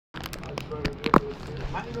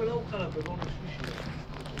مع انه لو كان بيضر مش مشكله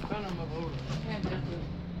كان مبهور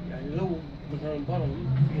يعني لو مثلا ضرب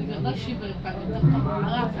ما يقدرش يبقى متدخل مع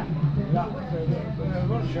راسه. لا ما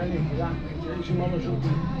يقدرش عليك لا انت شي مره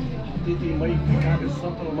شفتي حطيتي مي في كعب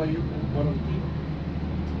السطر مي وبرمتي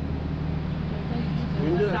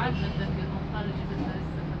ساعات بدك المخارج بدها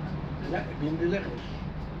لا بيندلخش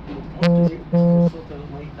تحطي في السطر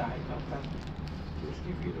مي تحت اكتر مش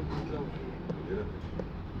كيف ايده بيندلخش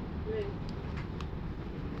ليه؟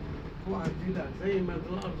 هو عندنا زي ما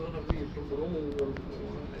الارض الارضيه تضربه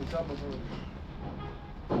والانسان ما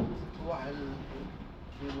ضربش واحد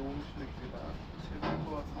كيلو مش كده يصير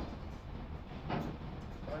واحد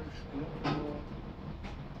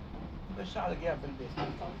بس على جهة في البيت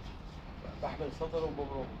بحمل صدر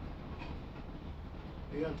وببرم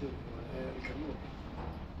هي انت الكمون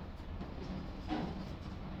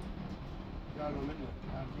قالوا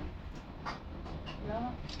منك عارفين لا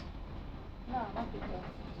لا ما في كده.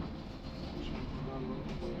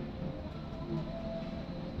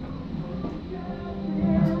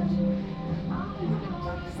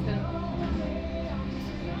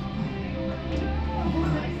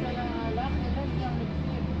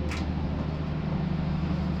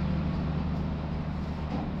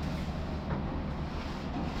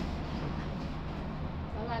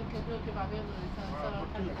 طلع الكادو كيف عم يعمل الانسان صار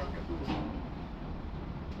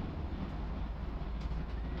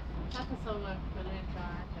حتى صور بلاك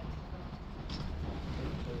عادي.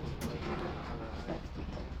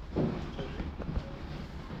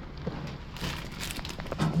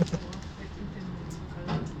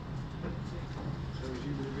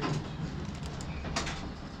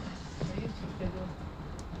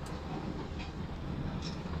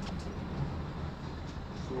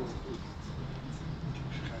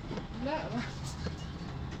 لا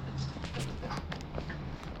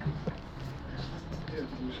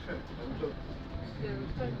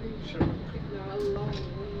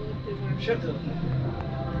شكرا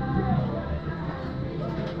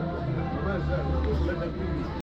ما زال